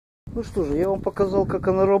Ну что же, я вам показал, как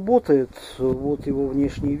она работает. Вот его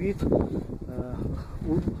внешний вид,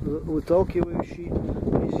 выталкивающий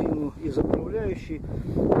резину и заправляющий.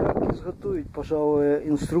 Как изготовить, пожалуй,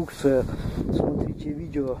 инструкция. Смотрите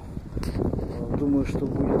видео. Думаю, что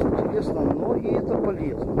будет интересно, но и это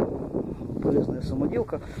полезно. Полезная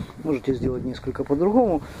самоделка. Можете сделать несколько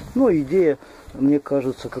по-другому, но идея, мне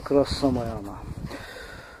кажется, как раз самая она.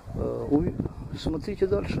 Смотрите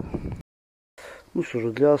дальше. Ну что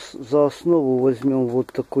же, за основу возьмем вот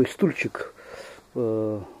такой стульчик.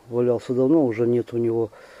 Валялся давно, уже нет у него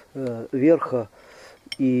верха.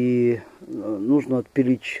 И нужно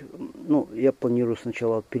отпилить, ну, я планирую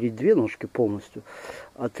сначала отпилить две ножки полностью,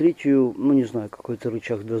 а третью, ну, не знаю, какой-то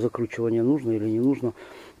рычаг для закручивания нужно или не нужно.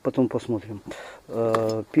 Потом посмотрим.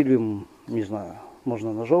 Пилим, не знаю,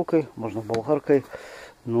 можно ножовкой, можно болгаркой.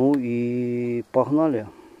 Ну и погнали.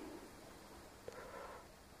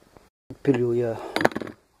 Пилил я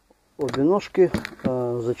обе ножки,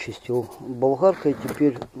 зачистил болгаркой.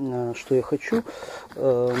 Теперь что я хочу?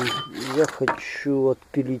 Я хочу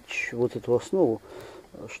отпилить вот эту основу,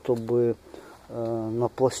 чтобы на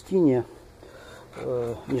пластине,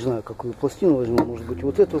 не знаю, какую пластину возьму, может быть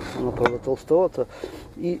вот эту, она, правда, толстовата,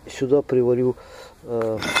 и сюда приварю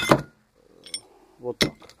вот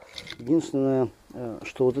так. Единственное,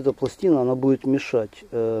 что вот эта пластина, она будет мешать,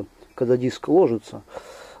 когда диск ложится.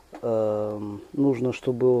 Нужно,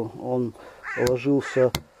 чтобы он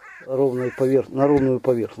ложился на ровную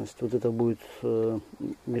поверхность. Вот это будет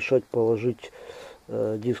мешать положить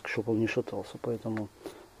диск, чтобы он не шатался. Поэтому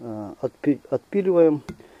отпиливаем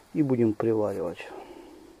и будем приваривать.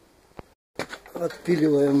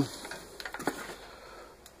 Отпиливаем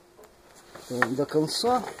до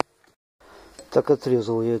конца. Так,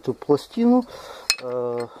 отрезал я эту пластину.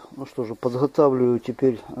 Ну что же, подготавливаю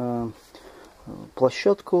теперь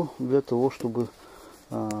площадку для того, чтобы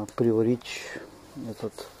приварить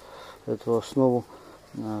эту основу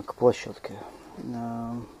к площадке.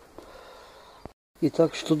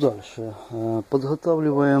 Итак, что дальше?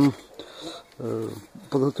 Подготовил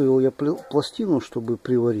я пластину, чтобы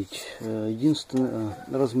приварить. Единственное,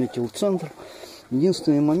 разметил центр.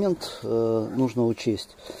 Единственный момент нужно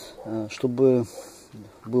учесть, чтобы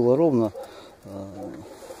было ровно.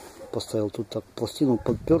 Поставил тут так пластину,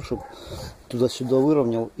 подпер, чтобы туда-сюда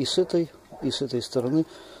выровнял. И с этой стороны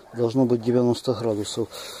должно быть 90 градусов.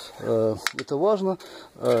 Это важно.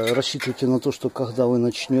 Рассчитывайте на то, что когда вы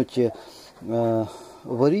начнете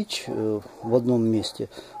варить в одном месте,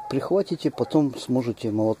 прихватите, потом сможете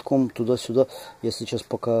молотком туда-сюда. Я сейчас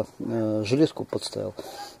пока железку подставил.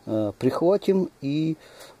 Прихватим и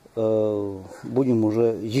будем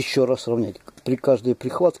уже еще раз равнять. При каждой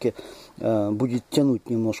прихватке будет тянуть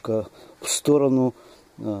немножко в сторону.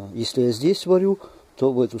 Если я здесь варю,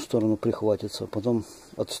 то в эту сторону прихватится. Потом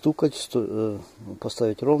отстукать,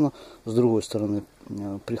 поставить ровно, с другой стороны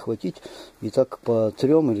прихватить. И так по 3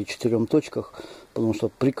 или 4 точках, потому что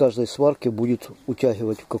при каждой сварке будет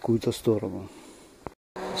утягивать в какую-то сторону.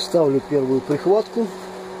 Ставлю первую прихватку.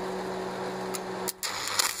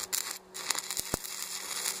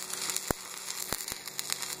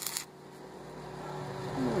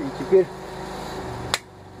 Теперь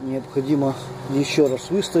необходимо еще раз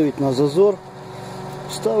выставить на зазор.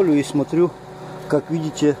 Ставлю и смотрю, как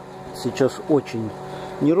видите, сейчас очень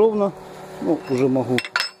неровно. Ну, уже могу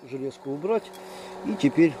железку убрать. И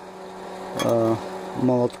теперь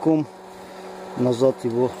молотком назад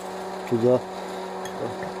его туда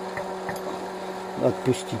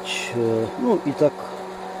отпустить. Ну и так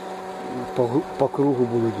по кругу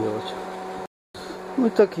буду делать. Ну и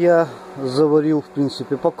так я заварил, в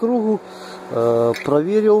принципе, по кругу,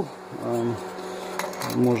 проверил.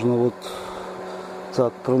 Можно вот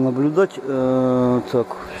так пронаблюдать. Так,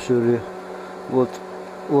 все ли.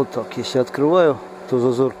 Вот так, если открываю, то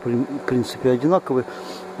зазор, в принципе, одинаковый.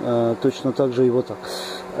 Точно так же и вот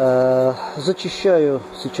так. Зачищаю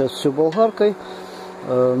сейчас все болгаркой.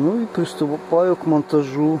 Ну и приступаю к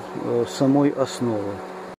монтажу самой основы.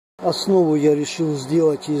 Основу я решил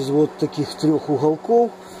сделать из вот таких 3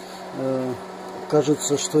 уголков.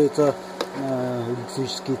 Кажется, что это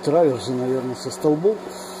электрические траверсы, наверное, со столбов.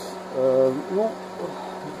 Ну,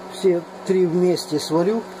 все 3 вместе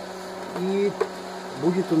сварю, и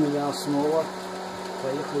будет у меня основа.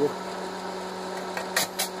 Поехали.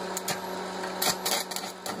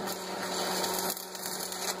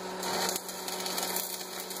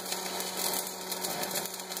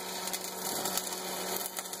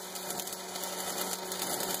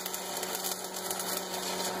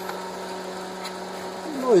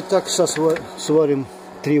 Ну и так сейчас сварим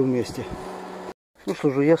 3 вместе. Ну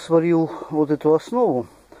что же, я сварил вот эту основу.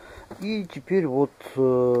 И теперь вот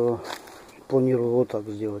планирую вот так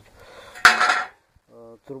сделать.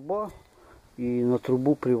 Труба, и на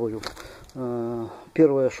трубу приварю.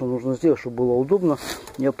 Первое, что нужно сделать, чтобы было удобно,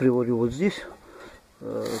 я приварю вот здесь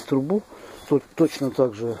трубу. Точно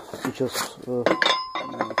так же сейчас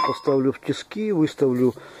поставлю в тиски,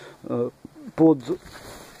 выставлю под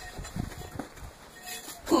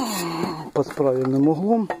правильным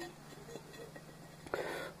углом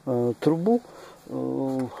трубу,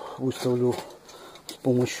 выставлю с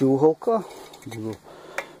помощью уголка, буду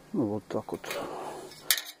вот так вот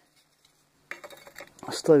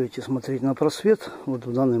ставить и смотреть на просвет. Вот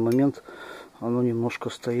в данный момент оно немножко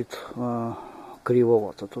стоит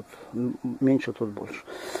кривовато, тут меньше, тут больше.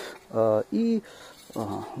 И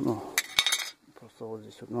ну, просто вот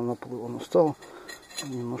здесь вот на наплыв оно стало,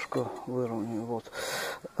 немножко выровняю. Вот.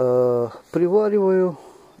 Привариваю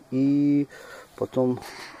и потом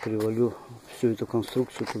привалю всю эту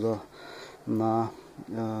конструкцию туда на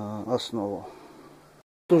основу.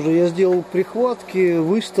 Тоже я сделал прихватки,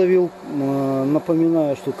 выставил.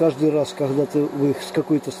 Напоминаю, что каждый раз, когда вы с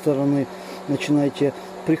какой-то стороны начинаете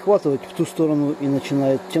прихватывать, в ту сторону и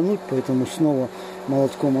начинает тянуть, поэтому снова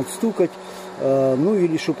молотком отстукать. Ну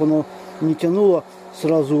или чтобы оно не тянуло,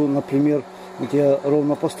 сразу, например, вот я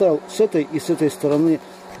ровно поставил, с этой и с этой стороны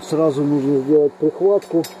сразу нужно сделать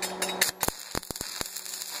прихватку.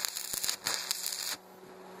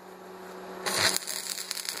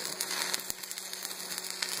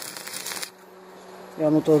 И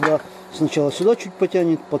оно тогда сначала сюда чуть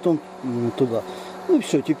потянет, потом туда. Ну и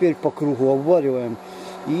все, теперь по кругу обвариваем.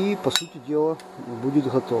 И по сути дела будет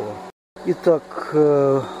готово. Итак,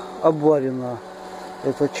 обварена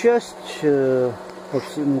эта часть по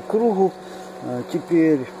всему кругу.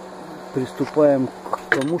 Теперь приступаем к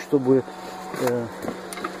тому, чтобы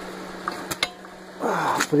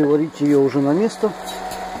приварить ее уже на место,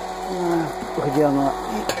 где она,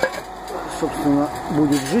 собственно,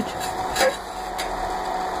 будет жить.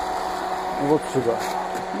 Вот сюда.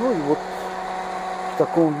 Ну и вот в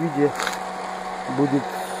таком виде будет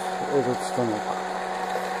этот станок.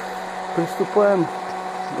 Приступаем,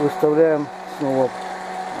 выставляем снова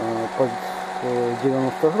под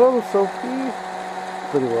 90 градусов и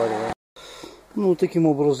привариваем. Ну, таким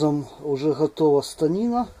образом уже готова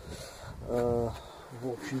станина. В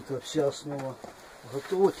общем-то, вся основа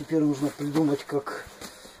готова. Теперь нужно придумать, как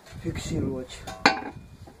фиксировать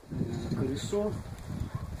колесо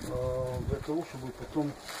для того, чтобы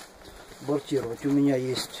потом бортировать. У меня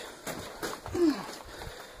есть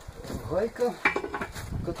гайка,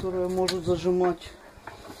 которая может зажимать.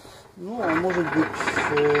 Ну, а может быть,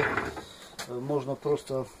 можно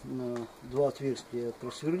просто два отверстия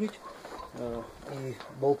просверлить и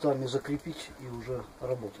болтами закрепить и уже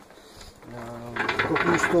работать. В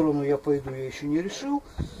какую сторону я пойду, я еще не решил,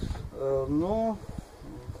 но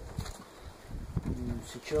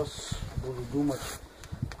сейчас буду думать,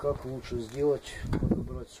 как лучше сделать,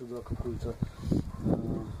 подобрать сюда какую-то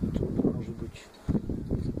трубу, может быть,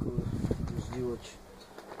 такое, сделать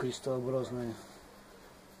крестообразное,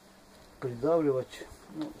 придавливать.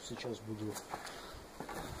 Ну, сейчас буду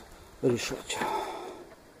решать.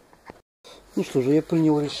 Ну что же, я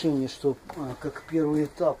принял решение, что как первый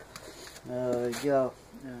этап я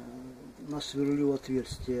насверлю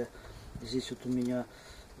отверстие. Здесь вот у меня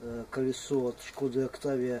колесо от Шкоды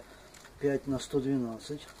Октавия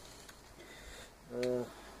 5×112.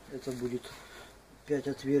 Это будет 5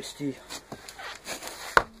 отверстий.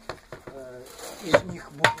 Из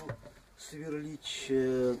них буду сверлить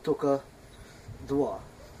только 2,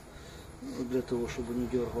 для того, чтобы не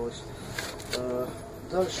дергалось.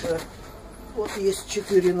 Дальше вот есть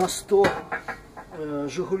 4×100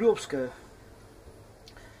 жигулевская,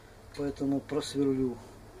 поэтому просверлю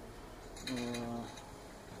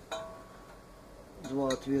 2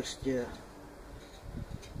 отверстия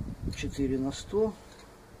 4×100,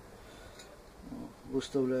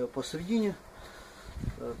 выставляю посередине,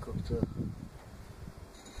 как-то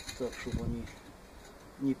так, чтобы они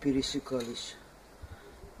не пересекались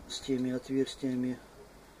с теми отверстиями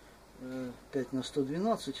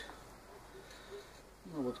 5×112.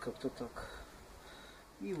 Ну вот как-то так.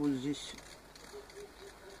 И вот здесь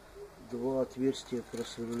 2 отверстия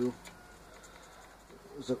просверлю,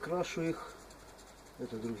 закрашу их,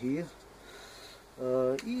 это другие,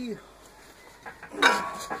 и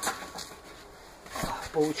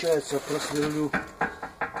получается просверлю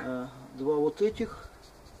 2 вот этих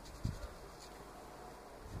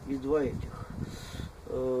и 2 этих.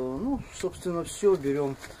 Ну, собственно, все.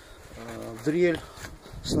 Берем дрель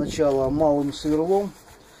сначала малым сверлом,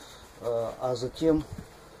 а затем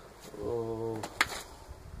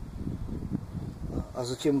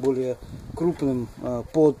более крупным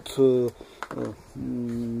под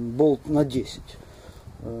болт на 10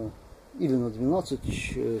 или на 12,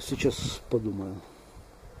 сейчас подумаю.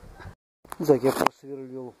 Так, я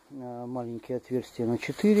просверлил маленькие отверстия на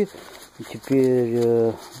 4,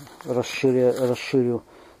 теперь расширю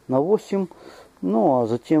на 8, ну а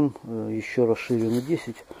затем еще расширю на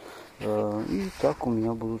 10, и так у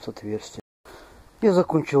меня будут отверстия. Я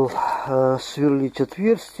закончил сверлить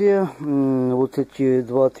отверстия. Вот эти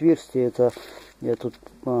два отверстия, это я тут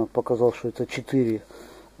показал, что это 4,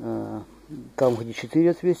 там где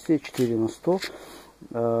 4 отверстия, 4 на 100,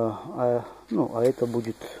 а это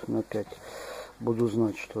будет на 5. Буду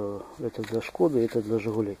знать, что это для Шкоды, это для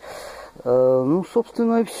Жигулей. Ну,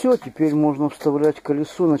 собственно, и все. Теперь можно вставлять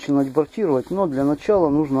колесо, начинать бортировать. Но для начала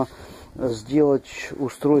нужно сделать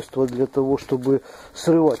устройство для того, чтобы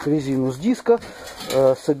срывать резину с диска.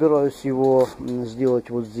 Собираюсь его сделать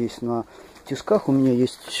вот здесь на тисках. У меня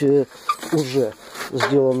есть уже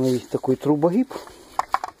сделанный такой трубогиб.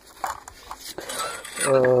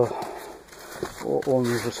 Он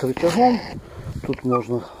уже с рычагом. Тут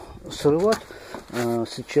можно срывать.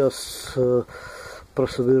 Сейчас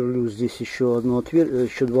просверлю здесь еще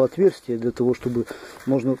два отверстия, для того, чтобы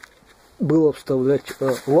можно было вставлять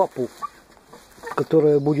лапу,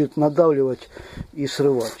 которая будет надавливать и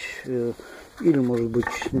срывать. Или, может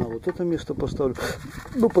быть, на вот это место поставлю.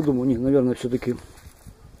 Ну, подумаю, нет, наверное, все-таки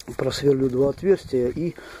просверлю два отверстия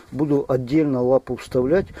и буду отдельно лапу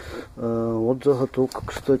вставлять. Вот заготовка,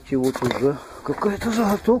 кстати, вот уже какая-то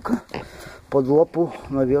заготовка под лапу,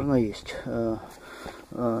 наверное, есть.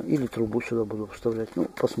 Или трубу сюда буду вставлять. Ну,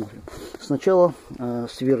 посмотрим. Сначала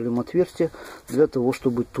сверлим отверстие для того,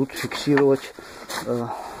 чтобы тут фиксировать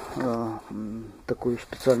такую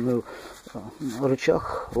специальную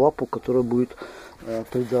рычаг, лапу, которая будет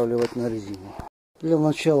придавливать на резину. Для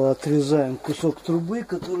начала отрезаем кусок трубы,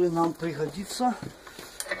 который нам пригодится.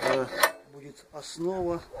 Будет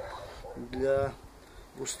основа для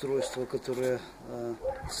устройства, которое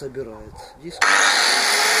собирает диск.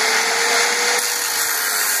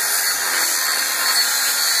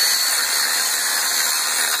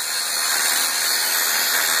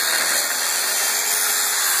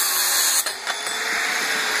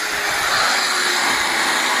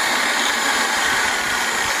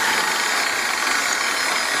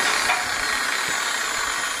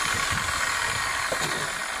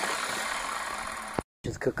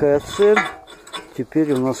 Какая цель?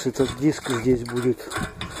 Теперь у нас этот диск здесь будет,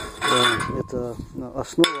 эта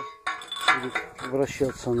основа будет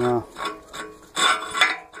вращаться на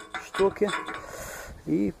штоке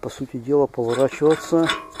и, по сути дела, поворачиваться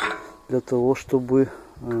для того, чтобы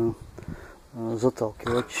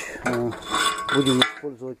заталкивать. Будем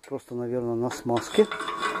использовать просто, наверное, на смазке,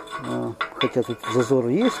 хотя тут зазор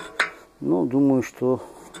есть, но думаю, что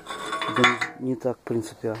это не так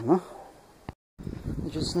принципиально.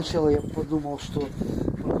 Значит, сначала я подумал, что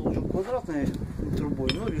продолжу квадратной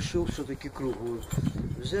трубой, но решил все-таки круглую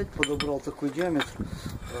взять. Подобрал такой диаметр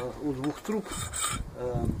у двух труб.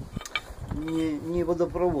 Не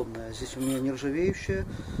водопроводная. Здесь у меня нержавеющая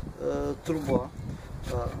труба.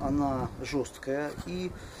 Она жесткая.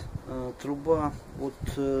 И труба от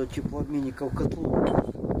теплообменников котлов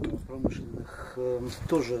промышленных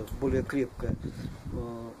тоже более крепкая.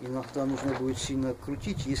 Иногда нужно будет сильно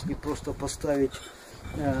крутить, если просто поставить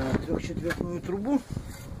трехчетвертную трубу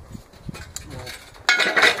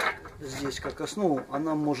здесь как основу,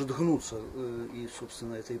 она может гнуться, и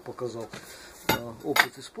собственно это и показал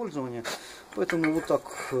опыт использования. Поэтому вот так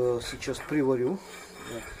сейчас приварю,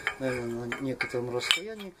 наверное, на некотором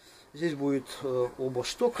расстоянии. Здесь будет оба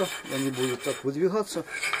штока, они будут так выдвигаться,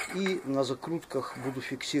 и на закрутках буду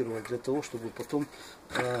фиксировать для того, чтобы потом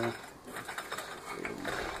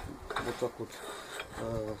вот так вот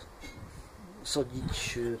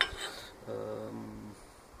садить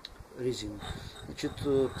резину. Значит,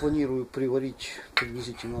 планирую приварить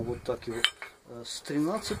приблизительно вот так его с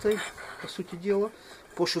 13, по сути дела,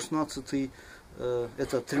 по 16,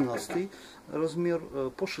 это 13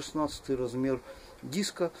 размер, по 16 размер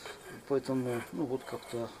диска. Поэтому, ну вот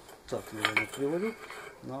как-то так, наверное, приварю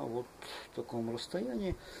на вот таком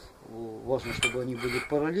расстоянии. Важно, чтобы они были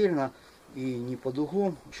параллельно и не под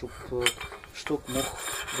углом, чтобы шток мог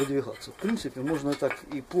выдвигаться. В принципе, можно так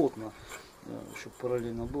и плотно, чтобы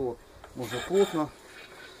параллельно было. Можно плотно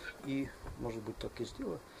и, может быть, так и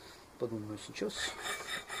сделаю. Подумаю сейчас,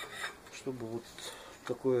 чтобы вот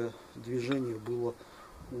такое движение было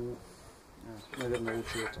у, наверное,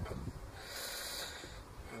 лучше вот так.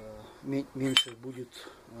 Меньше будет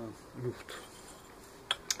люфт.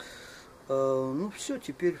 Ну все,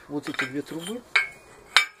 теперь вот эти две трубы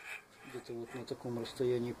где-то вот на таком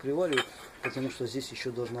расстоянии привариваю, потому что здесь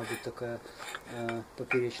еще должна быть такая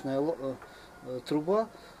поперечная труба,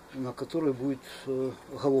 на которой будет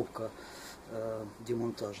головка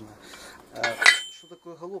демонтажная. Что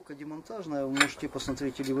такое головка демонтажная, вы можете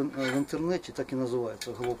посмотреть или в интернете, так и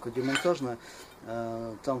называется головка демонтажная.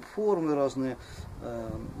 Там формы разные,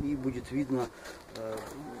 и будет видно,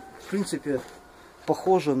 в принципе,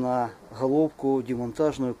 похоже на головку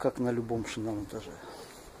демонтажную, как на любом шиномонтаже.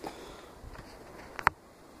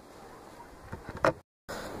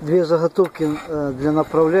 Две заготовки для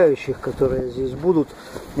направляющих, которые здесь будут,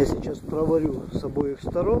 я сейчас проварю с обоих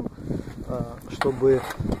сторон, чтобы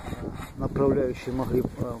направляющие могли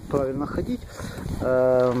правильно ходить.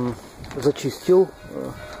 Зачистил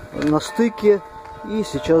на стыке и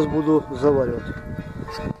сейчас буду заваривать.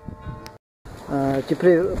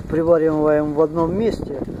 Теперь привариваем в одном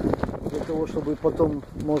месте, для того, чтобы потом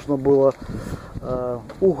можно было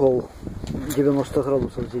угол 90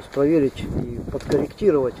 градусов здесь проверить и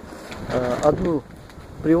подкорректировать. Одну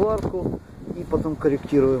приварку и потом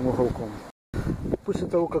корректируем уголком. После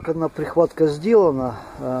того, как одна прихватка сделана,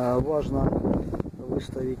 важно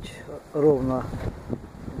выставить ровно,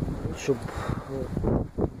 чтобы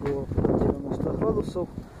было 90 градусов.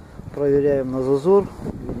 Проверяем на зазор,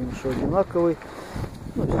 видим, что одинаковый.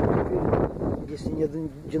 Ну, теперь, если не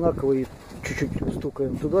одинаковый, чуть-чуть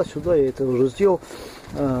стукаем туда-сюда, я это уже сделал.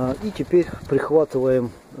 И теперь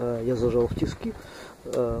прихватываем, я зажал в тиски,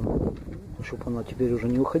 чтобы она теперь уже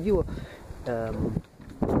не уходила.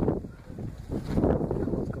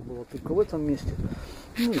 Прихватка была только в этом месте.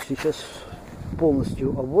 Ну и сейчас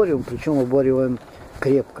полностью обвариваем, причем обвариваем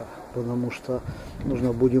крепко, потому что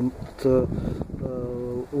нужно будем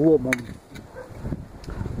ломом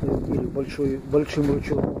или большим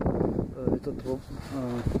рычагом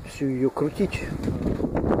всю ее крутить,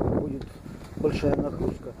 будет большая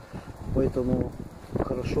нагрузка, поэтому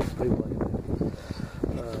хорошо привариваем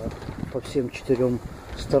по всем 4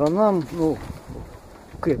 сторонам, ну,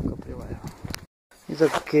 крепко привариваем.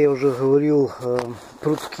 Итак, как я уже говорил,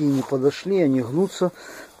 прутки не подошли, они гнутся,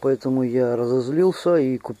 поэтому я разозлился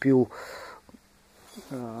и купил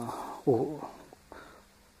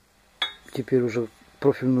теперь уже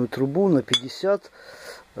профильную трубу на 50.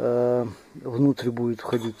 Внутрь будет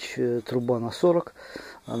входить труба на 40.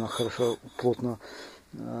 Она хорошо, плотно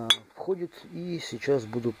входит. И сейчас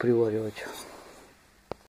буду приваривать.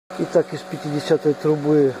 Итак, из 50-й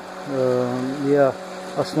трубы я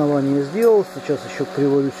основание сделал. Сейчас еще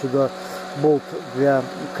приварю сюда болт для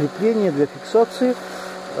крепления, для фиксации.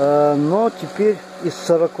 Но теперь из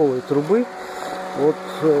 40-й трубы вот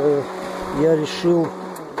я решил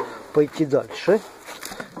пойти дальше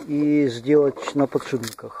и сделать на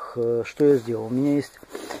подшипниках. Что я сделал? У меня есть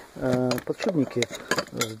подшипники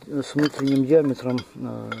с внутренним диаметром,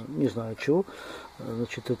 не знаю чего.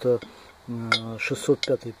 Значит, это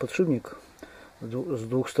 605 подшипник, с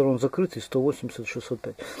двух сторон закрытый, 180,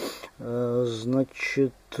 605.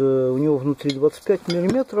 Значит, у него внутри 25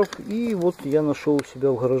 миллиметров, и вот я нашел у себя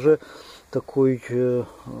в гараже такой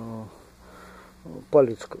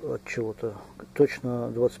палец от чего-то, точно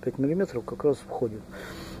 25 миллиметров как раз входит.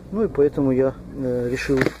 Ну и поэтому я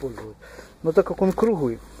решил использовать. Но так как он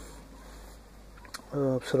круглый,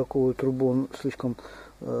 в 40-ю трубу он слишком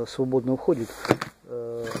свободно входит,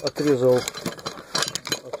 отрезал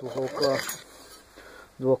от уголка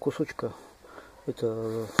 2 кусочка,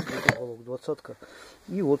 это уголок 20-ка,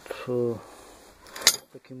 и вот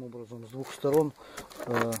таким образом с двух сторон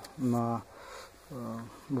на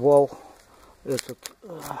вал этот,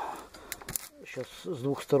 сейчас с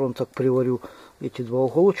двух сторон так приварю эти 2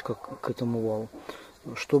 уголочка к этому валу,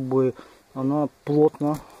 чтобы она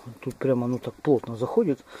плотно, тут прямо оно так плотно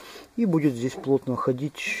заходит, и будет здесь плотно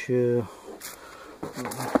ходить, не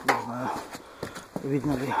знаю,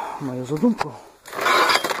 видно ли мою задумку.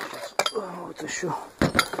 Сейчас вот еще,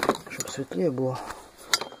 чтобы светлее было,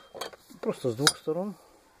 просто с двух сторон,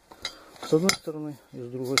 с одной стороны и с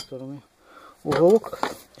другой стороны уголок.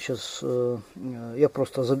 Сейчас я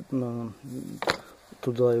просто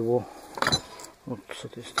туда его, вот с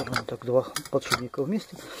этой стороны, так 2 подшипника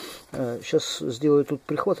вместе. Сейчас сделаю тут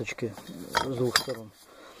прихваточки с двух сторон.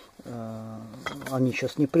 Они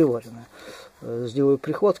сейчас не приварены. Сделаю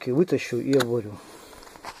прихватки, вытащу и обварю.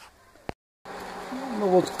 Ну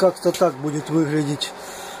вот как-то так будет выглядеть.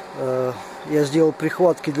 Я сделал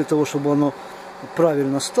прихватки для того, чтобы оно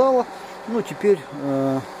правильно стало. Ну теперь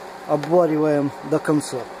обвариваем до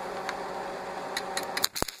конца.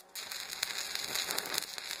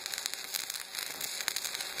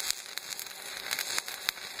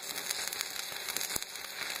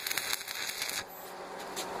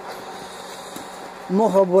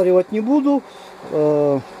 Много обваривать не буду,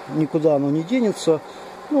 никуда оно не денется.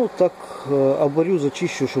 Ну, так обварю,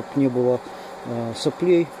 зачищу, чтобы не было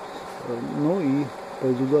соплей. Ну и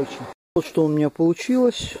пойду дальше. Вот что у меня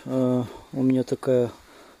получилось. У меня такая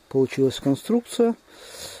получилась конструкция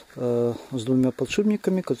с двумя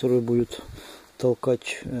подшипниками, которые будет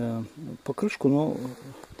толкать покрышку. Но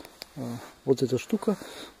вот эта штука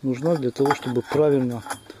нужна для того, чтобы правильно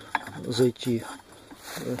зайти.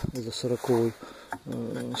 Это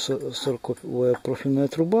 40-я профильная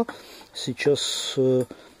труба. Сейчас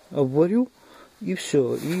обварю и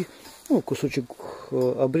все. И кусочек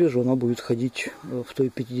обрежу, она будет ходить в той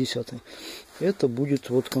 50-й. Это будет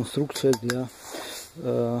вот конструкция для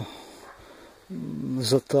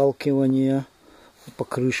заталкивания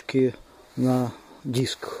покрышки на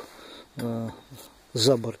диск.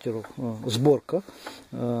 Сборка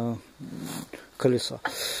колеса.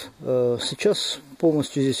 Сейчас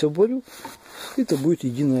полностью здесь обварю. Это будет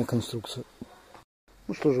единая конструкция.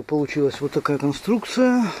 Ну что же, получилась вот такая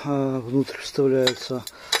конструкция. Внутрь вставляется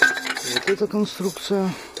вот эта конструкция.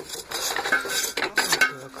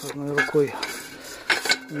 Так, одной рукой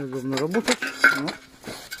неудобно работать. Но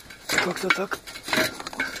как-то так.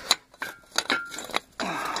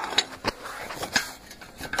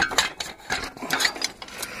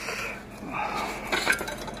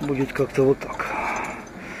 Будет как-то вот так.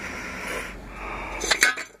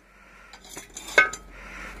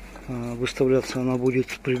 Выставляться она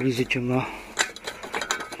будет приблизительно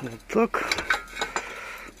вот так.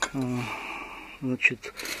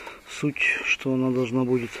 Значит, суть, что она должна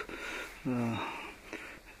будет, у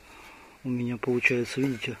меня получается,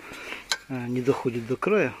 видите, не доходит до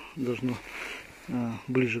края, должно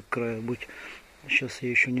ближе к краю быть. Сейчас я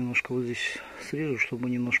еще немножко вот здесь срежу, чтобы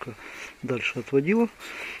немножко дальше отводило.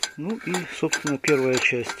 Ну и, собственно, первая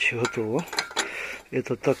часть готова.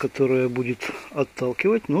 Это та, которая будет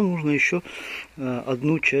отталкивать, но нужно еще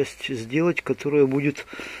одну часть сделать, которая будет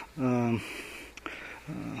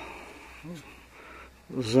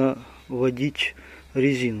заводить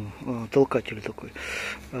резину, толкатель такой.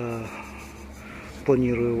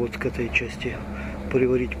 Планирую вот к этой части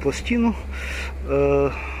приварить пластину,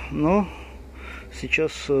 но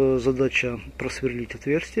сейчас задача просверлить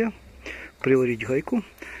отверстие, приварить гайку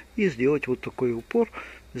и сделать вот такой упор.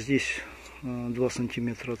 Здесь 2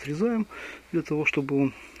 сантиметра отрезаем, для того, чтобы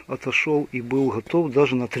он отошел и был готов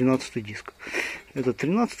даже на 13 диск. Это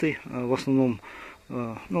 13, в основном,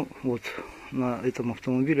 ну вот на этом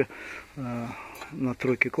автомобиле, на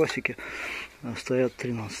тройке классики стоят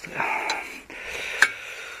 13.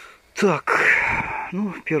 Так,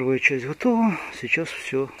 ну первая часть готова, сейчас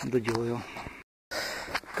все доделаю.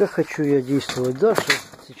 Как хочу я действовать дальше,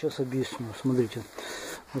 сейчас объясню. Смотрите,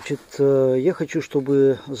 значит, я хочу,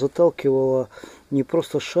 чтобы заталкивала не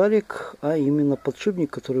просто шарик, а именно подшипник,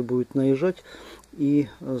 который будет наезжать и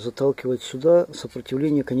заталкивать сюда.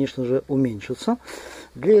 Сопротивление, конечно же, уменьшится.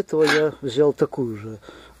 Для этого я взял такой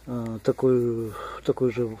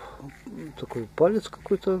палец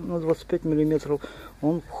какой-то на 25 миллиметров.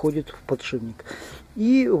 Он входит в подшипник.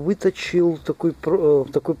 И выточил такой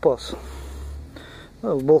паз.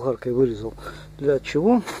 Болгаркой вырезал. Для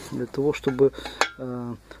чего? Для того, чтобы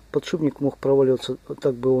подшипник мог проваливаться.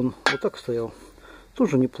 Так бы он вот так стоял.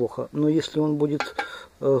 Тоже неплохо. Но если он будет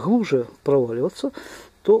глубже проваливаться,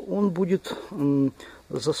 то он будет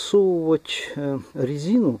засовывать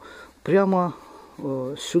резину прямо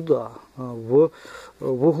сюда, в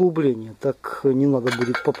углубление. Так не надо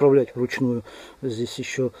будет поправлять вручную. Здесь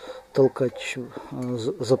еще толкать,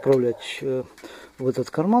 заправлять в этот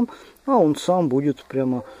карман. А он сам будет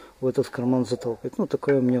прямо в этот карман заталкивать. Ну,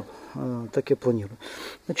 такое у меня, так я планирую.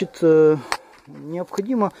 Значит,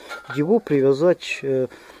 необходимо его привязать.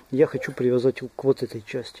 Я хочу привязать к вот этой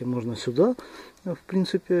части. Можно сюда, в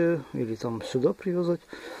принципе, или там сюда привязать.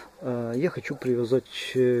 Я хочу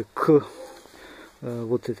привязать к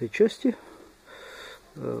вот этой части,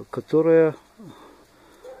 которая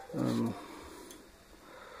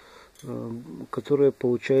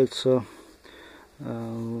получается,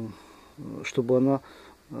 чтобы она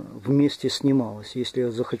вместе снималась. Если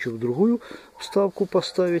я захочу другую вставку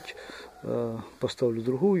поставить, поставлю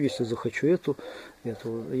другую. Если захочу эту.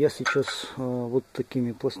 Я сейчас вот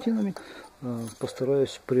такими пластинами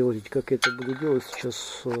постараюсь приварить. Как я это буду делать,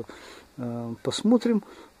 сейчас посмотрим.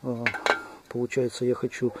 Получается, я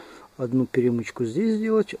хочу одну перемычку здесь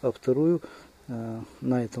сделать, а вторую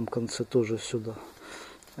на этом конце тоже сюда.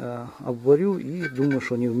 Обварю и думаю,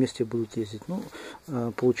 что они вместе будут ездить. Ну,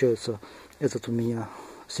 получается, этот у меня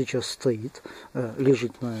сейчас стоит,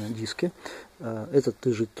 лежит на диске. Этот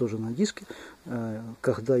лежит тоже на диске.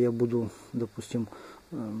 Когда я буду, допустим,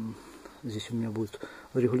 здесь у меня будет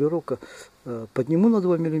регулировка, подниму на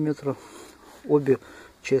 2 мм, обе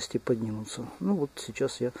части поднимутся. Ну вот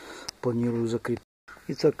сейчас я планирую закрепить.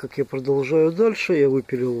 И так как я продолжаю дальше, я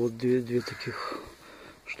выпилил вот две таких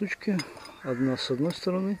штучки. Одна с одной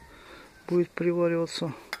стороны будет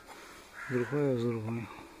привариваться, другая с другой.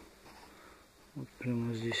 Вот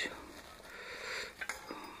прямо здесь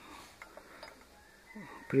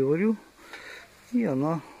приварю, и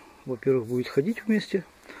она, во-первых, будет ходить вместе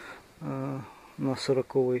на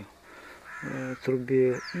 40-й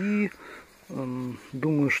трубе, и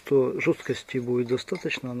думаю, что жесткости будет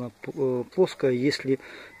достаточно, она плоская. Если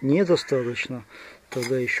недостаточно,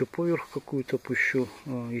 тогда еще поверх какую-то пущу,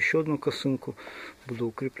 еще одну косынку буду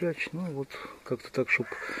укреплять. Ну вот как-то так, чтобы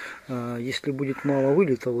если будет мало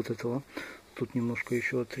вылета вот этого, тут немножко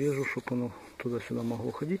еще отрежу, чтобы оно туда-сюда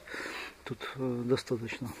могло ходить. Тут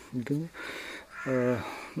достаточно длины.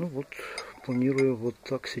 Ну вот планирую вот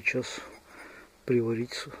так сейчас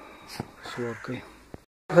приварить сваркой.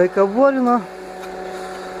 Гайка обварена,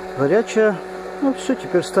 горячая. Ну все,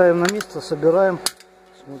 теперь ставим на место, собираем,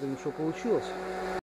 смотрим, что получилось.